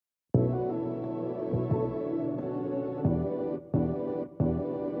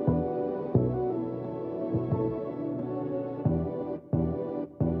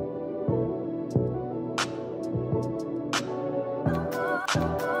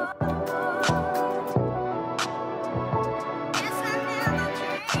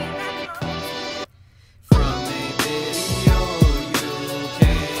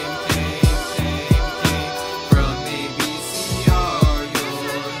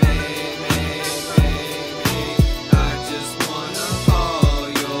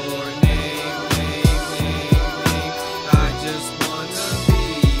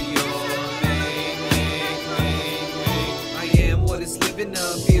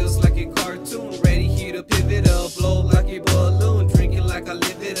feels like a cartoon. Ready here to pivot up, blow like a balloon. Drinking like I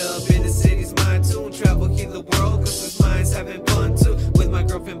live it up, in the city's my tune. Travel here the world, cause this mind's having fun too. With my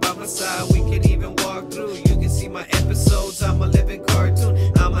girlfriend by my side, we can even walk through. You can see my episodes, I'm a living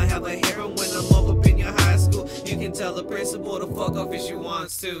cartoon. I'ma have a harem when I'm up in your high school. You can tell the principal to fuck off if she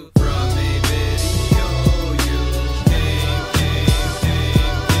wants to. From a video, you came.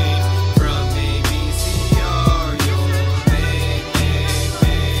 From a VCR, you're made.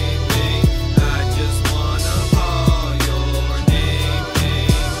 I just wanna call your name.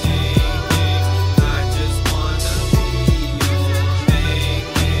 I just wanna be your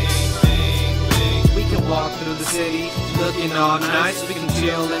main. We can walk through the city, looking all nice. We can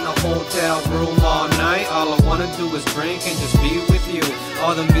chill in a hotel room all night. All I wanna do is drink and just be with you.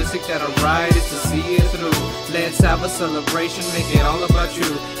 All the music that I write is to see it through. Let's have a celebration, make it all about you.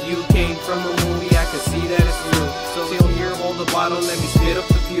 You came from a movie, I can see that it's you. So chill here, hold the bottle, let me spit up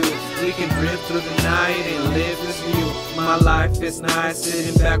the few. We can drift through the night and live this view. My life is nice,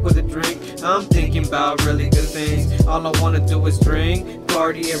 sitting back with a drink. I'm thinking about really good things. All I wanna do is drink,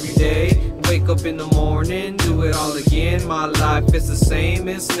 party every day. Wake up in the morning, do it all again. My life is the same,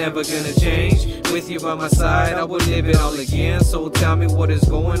 it's never gonna change. With you by my side, I will live it all again. So tell me what is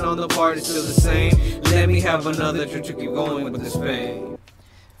going on, the party's still the same. Let me have another drink to keep going with this pain.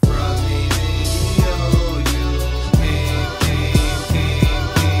 From a video, you came.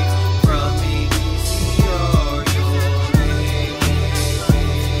 From a VCR, you're made.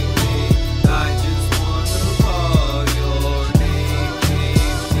 I just wanna call your name.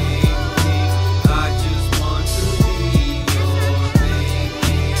 I just want to be your main.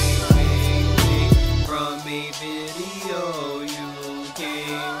 From a video, you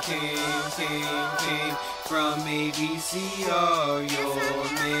came. From a VCR, you're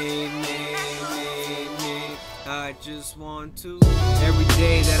made. I just want to. Every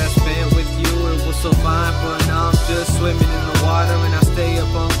day that I spent with you, it was so fine, but now I'm just swimming in the water and I stay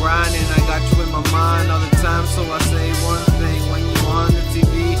up on grinding. I got you in my mind all the time, so I say one thing. When you on the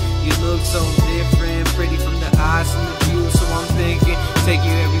TV, you look so different, pretty from the eyes and the view. So I'm thinking, take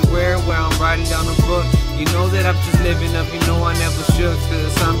you everywhere where I'm writing down a book. You know that I'm just living up, you know I never shook,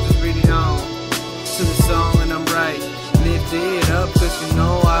 cause I'm just reading on to the song and I'm right. Lift it up, cause you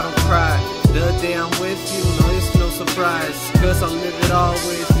know I don't cry. The day I'm with you, no, it's no surprise, cause I'll live it all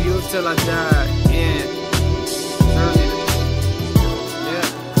with you till I die, yeah.